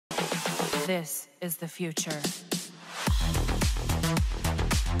This is the future.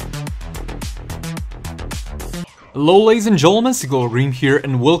 Hello ladies and gentlemen, Green here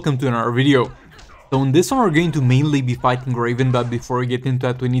and welcome to another video. So in this one we're going to mainly be fighting Raven, but before we get into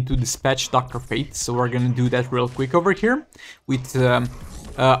that we need to dispatch Dr. Fate, so we're gonna do that real quick over here with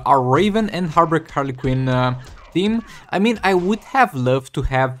our Raven and Harley Quinn team. I mean, I would have loved to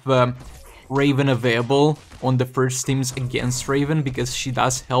have Raven available on the first teams against Raven because she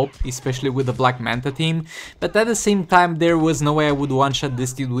does help, especially with the Black Manta team, but at the same time there was no way I would one-shot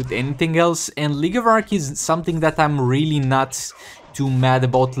this dude with anything else, and League of Arc is something that I'm really not too mad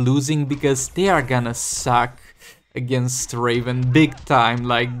about losing because they are gonna suck against Raven big time.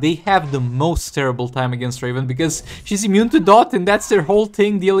 Like, they have the most terrible time against Raven because she's immune to dot and that's their whole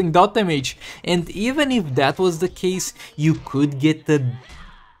thing, dealing dot damage. And even if that was the case, you could get the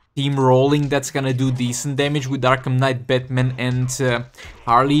team rolling that's gonna do decent damage with Arkham Knight, Batman and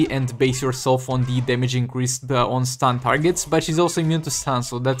Harley, and base yourself on the damage increased on stun targets, but she's also immune to stun,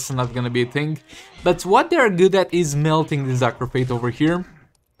 so that's not gonna be a thing. But what they're good at is melting this Dr. Fate over here.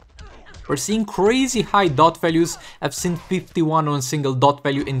 We're seeing crazy high dot values. I've seen 51 on single dot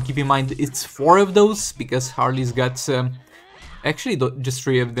value, and keep in mind it's 4 of those because Harley's got actually just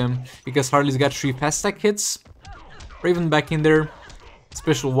 3 of them because Harley's got 3 fast attack hits. Raven back in there,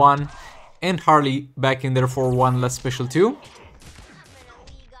 special 1, and Harley back in there for 1 less special 2.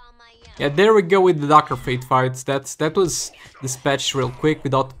 Yeah, there we go with the Dr. Fate fights. That was dispatched real quick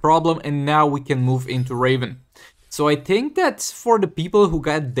without problem, and now we can move into Raven. So I think that for the people who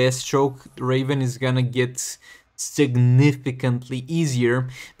got Deathstroke, Raven is gonna get significantly easier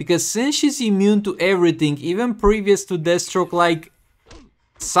because since she's immune to everything, even previous to Deathstroke, like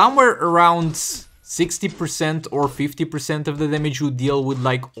somewhere around 60% or 50% of the damage you deal with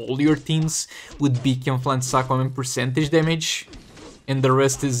like all your teams would be Camouflage Sacrament percentage damage, and the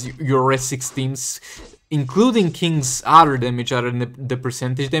rest is your rest 6 teams, including King's other damage other than the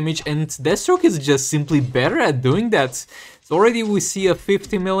percentage damage, and Deathstroke is just simply better at doing that. So already we see a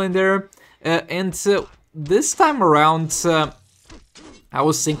 50 million there, and this time around I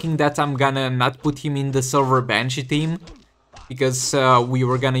was thinking that I'm gonna not put him in the Silver Banshee team, because we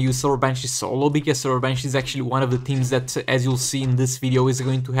were gonna use Silver Banshee solo, because Silver Banshee is actually one of the teams that, as you'll see in this video, is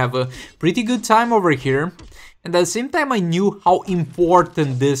going to have a pretty good time over here. And at the same time I knew how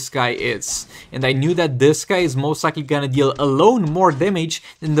important this guy is, and I knew that this guy is most likely gonna deal alone more damage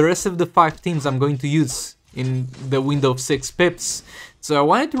than the rest of the 5 teams I'm going to use in the window of 6 pips. So I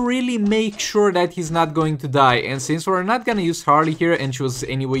wanted to really make sure that he's not going to die, and since we're not gonna use Harley here and she was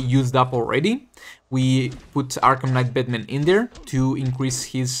anyway used up already, we put Arkham Knight Batman in there to increase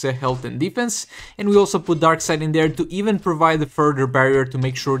his health and defense, and we also put Darkseid in there to even provide a further barrier to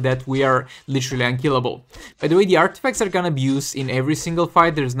make sure that we are literally unkillable. By the way, the artifacts are gonna be used in every single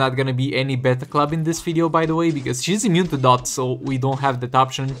fight. There's not gonna be any Beta Club in this video, by the way, because she's immune to dot, so we don't have that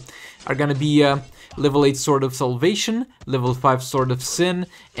option. Are gonna be level 8 Sword of Salvation, level 5 Sword of Sin,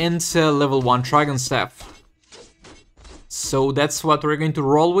 and level 1 Dragon Staff. So that's what we're going to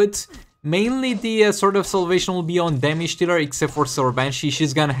roll with. Mainly the Sword of Salvation will be on damage dealer, except for Silver Banshee.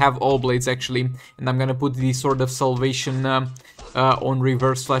 She's gonna have all blades actually, and I'm gonna put the Sword of Salvation on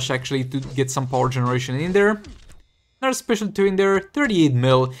reverse flash actually to get some power generation in there. Another special 2 in there, 38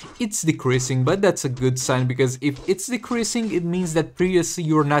 mil. It's decreasing, but that's a good sign because if it's decreasing, it means that previously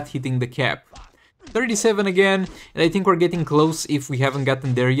you're not hitting the cap. 37 again, and I think we're getting close if we haven't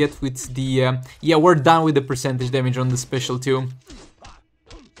gotten there yet with the... yeah, we're done with the percentage damage on the special 2.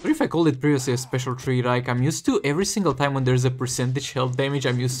 What if I called it previously a special 3? Like, I'm used to every single time when there's a percentage health damage,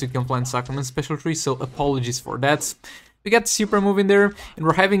 I'm used to Camouflage Sacrament special 3, so apologies for that. We got super move in there, and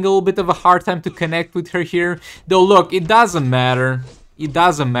we're having a little bit of a hard time to connect with her here. Though look, it doesn't matter. It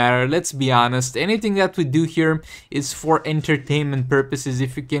doesn't matter, let's be honest. Anything that we do here is for entertainment purposes,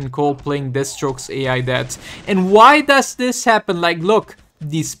 if you can call playing Deathstroke's AI that. And why does this happen? Like, look,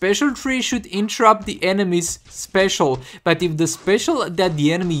 the special tree should interrupt the enemy's special, but if the special that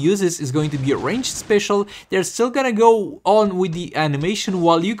the enemy uses is going to be a ranged special, they're still gonna go on with the animation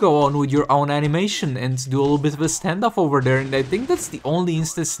while you go on with your own animation and do a little bit of a standoff over there. And I think that's the only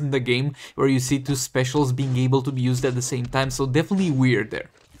instance in the game where you see 2 specials being able to be used at the same time, so definitely weird there.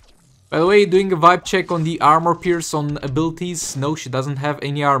 By the way, doing a vibe check on the armor pierce on abilities. No, she doesn't have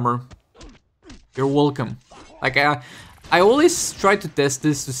any armor. You're welcome. Like, I always try to test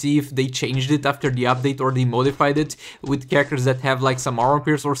this to see if they changed it after the update or they modified it with characters that have like some armor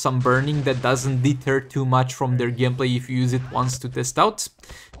pierce or some burning that doesn't deter too much from their gameplay if you use it once to test out.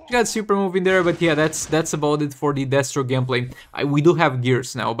 Got super move in there, but yeah, that's about it for the Deathstroke gameplay. We do have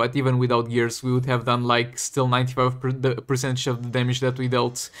gears now, but even without gears, we would have done like still 95% of the damage that we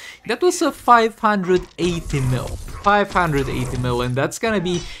dealt. That was a 580 mil. 580 mil, and that's gonna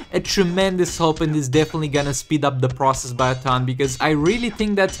be a tremendous help, and is definitely gonna speed up the process by a ton, because I really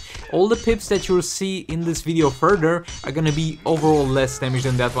think that all the pips that you'll see in this video further are gonna be overall less damage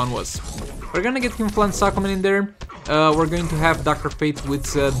than that one was. We're gonna get Influence Sakuman in there. We're going to have Dr. Fate with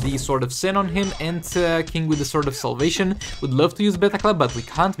the Sword of Sin on him, and King with the Sword of Salvation. Would love to use Beta Club, but we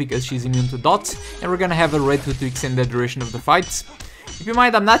can't because she's immune to dots, and we're gonna have a Red Hood to extend the duration of the fights. Keep in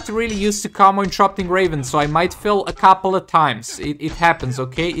mind, I'm not really used to combo interrupting Raven, so I might fail a couple of times. It happens,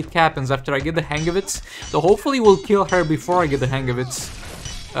 okay? It happens after I get the hang of it. So hopefully we'll kill her before I get the hang of it.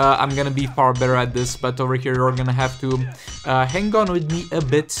 I'm gonna be far better at this, but over here you're gonna have to hang on with me a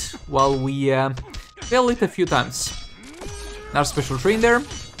bit while we fail it a few times. Our special train there.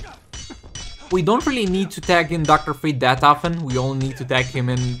 We don't really need to tag in Dr. Fate that often. We only need to tag him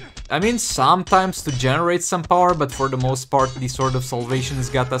in, I mean, sometimes to generate some power, but for the most part the Sword of Salvation has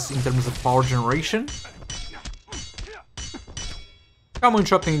got us in terms of power generation. Combo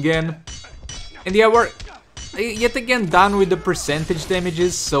interrupting again. And yeah, we're yet again done with the percentage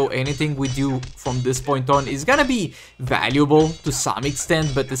damages, so anything we do from this point on is gonna be valuable to some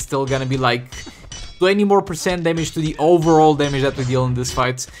extent, but it's still gonna be like 20 more % damage to the overall damage that we deal in this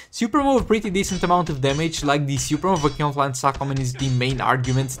fight. Super move, pretty decent amount of damage. Like the super move of Influence Sakuman is the main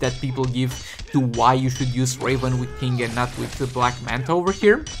argument that people give to why you should use Raven with King and not with the Black Manta over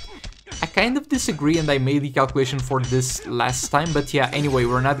here. I kind of disagree, and I made the calculation for this last time, but yeah, anyway,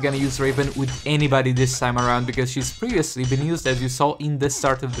 we're not gonna use Raven with anybody this time around because she's previously been used, as you saw in the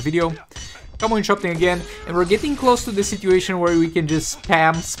start of the video. Combo interrupting again, and we're getting close to the situation where we can just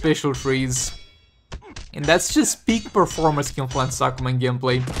spam special trees. And that's just peak performance Influence Sakuman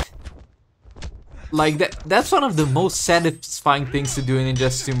gameplay. Like, that's one of the most satisfying things to do in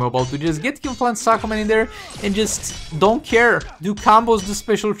Injustice Mobile, to just get Influence Sakuman in there and just don't care. Do combos, do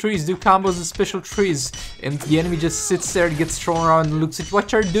special trees, do combos, do special trees. And the enemy just sits there, gets thrown around and looks at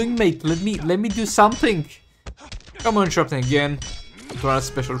what you're doing, mate. Let me do something. Come on, interrupting again. Throw a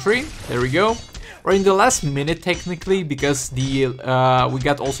special tree. There we go. We're in the last minute technically, because the we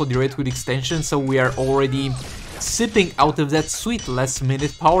got also the Red Hood extension, so we are already sipping out of that sweet last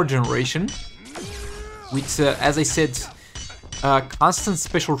minute power generation. With, as I said, constant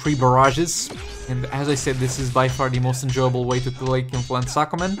special tree barrages, and as I said, this is by far the most enjoyable way to play Influence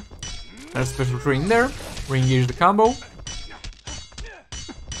Sakuman. Another special tree in there, re-engage the combo.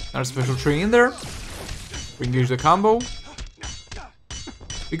 Another special tree in there, re-engage the combo.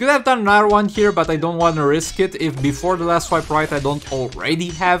 We could have done another one here, but I don't want to risk it. If before the last swipe right I don't already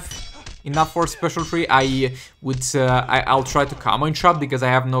have enough for special tree, I'll try to combo interrupt because I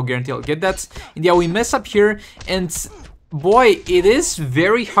have no guarantee I'll get that. And yeah, we mess up here, and boy, it is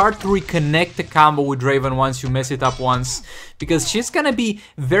very hard to reconnect the combo with Raven once you mess it up once, because she's gonna be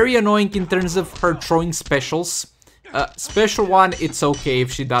very annoying in terms of her throwing specials. Special one, it's okay if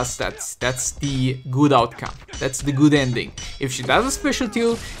she does that. That's the good outcome. That's the good ending. If she does a special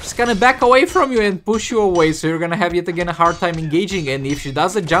two, she's gonna back away from you and push you away, so you're gonna have yet again a hard time engaging. And if she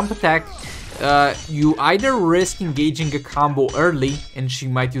does a jump attack, you either risk engaging a combo early and she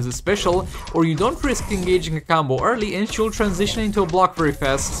might use a special, or you don't risk engaging a combo early and she'll transition into a block very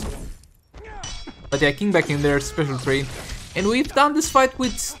fast. But yeah, King back in there, special trade. And we've done this fight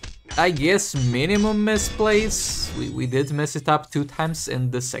with, I guess, minimum misplays. We did mess it up 2 times,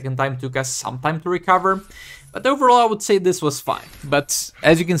 and the second time took us some time to recover. But overall, I would say this was fine. But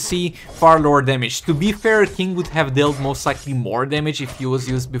as you can see, far lower damage. To be fair, King would have dealt most likely more damage if he was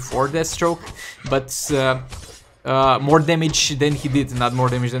used before Deathstroke, but more damage than he did, not more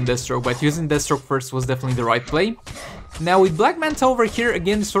damage than Deathstroke. But using Deathstroke first was definitely the right play. Now with Black Manta over here,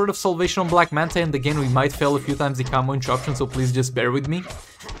 again, Sword of Salvation on Black Manta, and again we might fail a few times the combo interruption, so please just bear with me.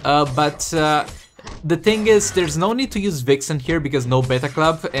 The thing is, there's no need to use Vixen here because no Beta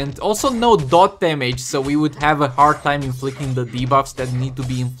Club, and also no dot damage, so we would have a hard time inflicting the debuffs that need to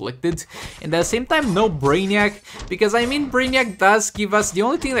be inflicted. And at the same time, no Brainiac, because I mean, Brainiac does give us, the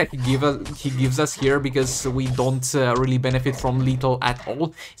only thing that he gives us here, because we don't really benefit from lethal at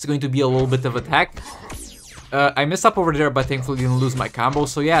all, is going to be a little bit of attack. I messed up over there, but thankfully didn't lose my combo.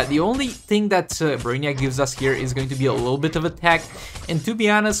 So yeah, the only thing that Brainiac gives us here is going to be a little bit of attack. And to be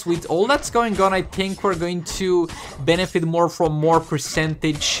honest, with all that's going on, I think we're going to benefit more from more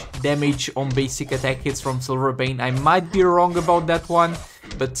percentage damage on basic attack hits from Silverbane. I might be wrong about that one,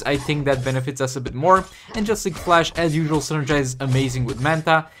 but I think that benefits us a bit more. And just like Flash, as usual, synergizes amazing with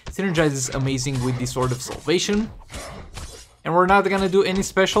Manta, synergizes amazing with the Sword of Salvation. And we're not gonna do any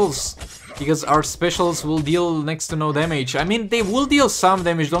specials, because our specials will deal next to no damage. I mean, they will deal some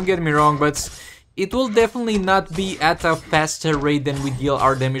damage, don't get me wrong, but it will definitely not be at a faster rate than we deal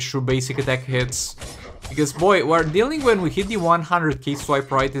our damage through basic attack hits. Because boy, we're dealing when we hit the 100k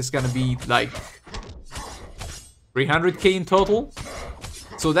swipe right, is gonna be like 300k in total.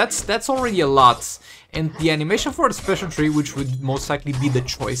 So that's already a lot. And the animation for the special tree, which would most likely be the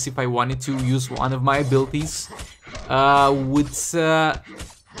choice if I wanted to use one of my abilities, would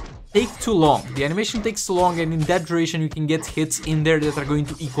take too long. The animation takes too long, and in that duration you can get hits in there that are going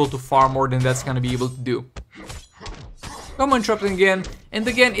to equal to far more than that's gonna be able to do. Combo interrupting again, and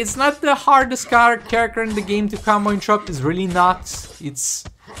again, it's not the hardest character in the game to combo interrupt, it's really not. It's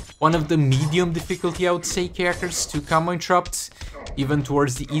one of the medium difficulty, I would say, characters to combo interrupt, even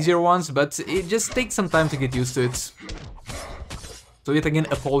towards the easier ones, but it just takes some time to get used to it. So yet again,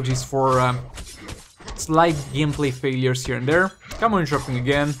 apologies for slight gameplay failures here and there. Combo interrupting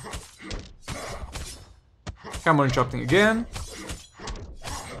again. Combo interrupting again.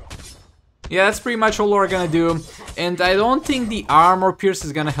 Yeah, that's pretty much all we're gonna do. And I don't think the armor pierce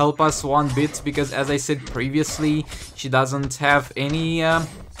is gonna help us one bit, because as I said previously, she doesn't have any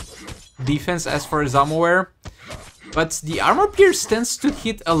defense as far as I'm aware. But the armor pierce tends to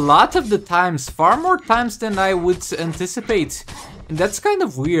hit a lot of the times, far more times than I would anticipate. And that's kind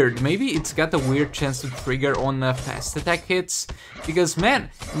of weird. Maybe it's got a weird chance to trigger on fast attack hits. Because man,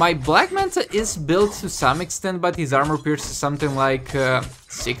 my Black Manta is built to some extent, but his armor pierce is something like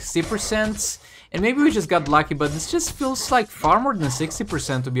 60%. And maybe we just got lucky, but this just feels like far more than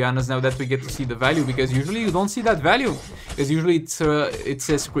 60%, to be honest, now that we get to see the value, because usually you don't see that value. Because usually it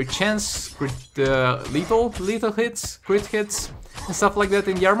says crit chance, crit lethal hits, crit hits, and stuff like that,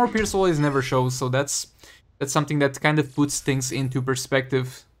 and the armor pierce always never shows, so that's something that kind of puts things into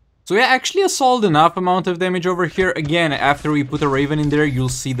perspective. So yeah, actually a solid enough amount of damage over here. Again, after we put a Raven in there, you'll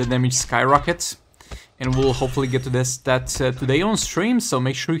see the damage skyrocket. And we'll hopefully get to that today on stream, so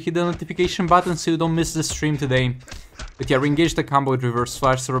make sure you hit the notification button so you don't miss the stream today. But yeah, re-engage the combo with reverse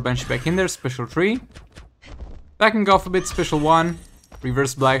flash, so Banshee back in there, special 3. Backing off a bit, special 1.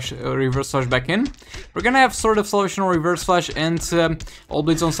 Reverse flash back in. We're gonna have Sword of Salvation on reverse flash and all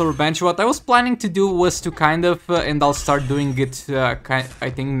blades on Silver Banshee. What I was planning to do was to kind of, and I'll start doing it I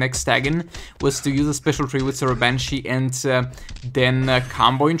think next tagging, was to use a special 3 with Silver Banshee and then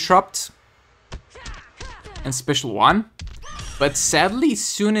combo interrupt and special 1, but sadly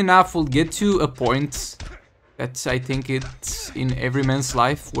soon enough we'll get to a point that I think it's in every man's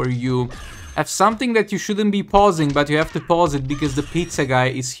life where you have something that you shouldn't be pausing, but you have to pause it because the pizza guy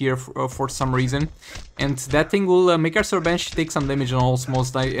is here for some reason, and that thing will make our Banshee take some damage on alls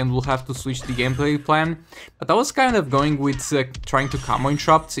most likely, and we'll have to switch the gameplay plan. But I was kind of going with trying to combo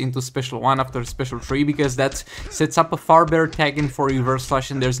interrupt into special 1 after special 3, because that sets up a far better tagging for reverse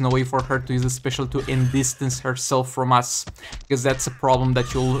flash, and there's no way for her to use a special 2 and distance herself from us, because that's a problem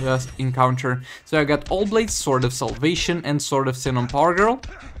that you'll encounter. So I got All Blades, Sword of Salvation, and Sword of Sin on Power Girl.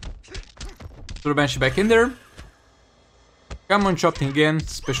 Throw Banshee back in there. Come on, chopping again.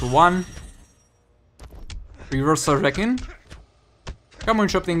 Special 1. Reverse Surge back in. Come on,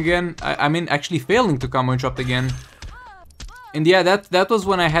 chopping again. I mean, actually failing to come on, chopped again. And yeah, that was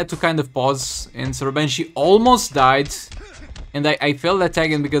when I had to kind of pause. And Sir Banshee almost died. And I failed that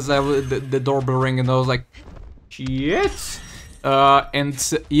tag in because the doorbell rang and I was like, shit.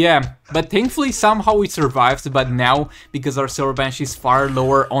 And yeah, but thankfully somehow we survived. But now, because our Silver Banshee is far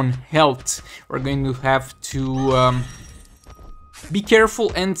lower on health, we're going to have to be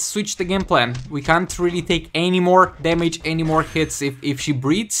careful and switch the game plan. We can't really take any more damage, any more hits. If she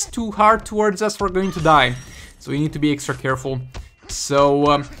breathes too hard towards us, we're going to die. So we need to be extra careful.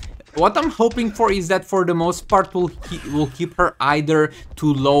 So what I'm hoping for is that for the most part we'll keep her either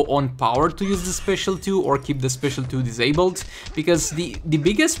too low on power to use the special 2 or keep the special 2 disabled, because the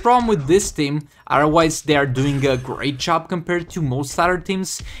biggest problem with this team, otherwise they are doing a great job compared to most other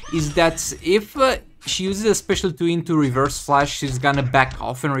teams, is that if she uses a special 2 into reverse flash, she's gonna back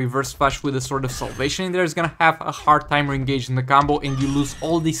off and reverse flash with a Sword of Salvation, and there's gonna have a hard time re-engaging the combo and you lose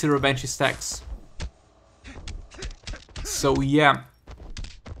all these Silver Banshee stacks. So yeah.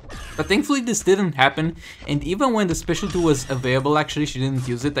 But thankfully this didn't happen, and even when the special 2 was available, actually she didn't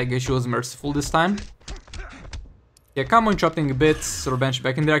use it. I guess she was merciful this time. Yeah, combo interrupting a bit, Silver Banshee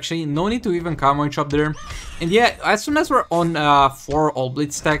back in there actually, no need to even combo interrupt there. And yeah, as soon as we're on 4 All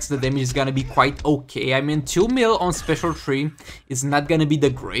Blade stacks, the damage is gonna be quite okay. I mean, 2 mil on special 3 is not gonna be the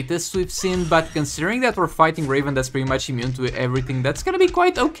greatest we've seen, but considering that we're fighting Raven that's pretty much immune to everything, that's gonna be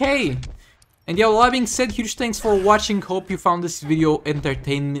quite okay. And yeah, with all that being said, huge thanks for watching. Hope you found this video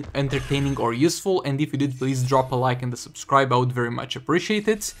entertaining or useful. And if you did, please drop a like and a subscribe. I would very much appreciate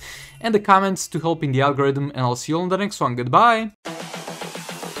it. And the comments to help in the algorithm. And I'll see you on the next one. Goodbye.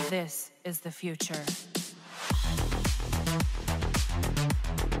 This is the future.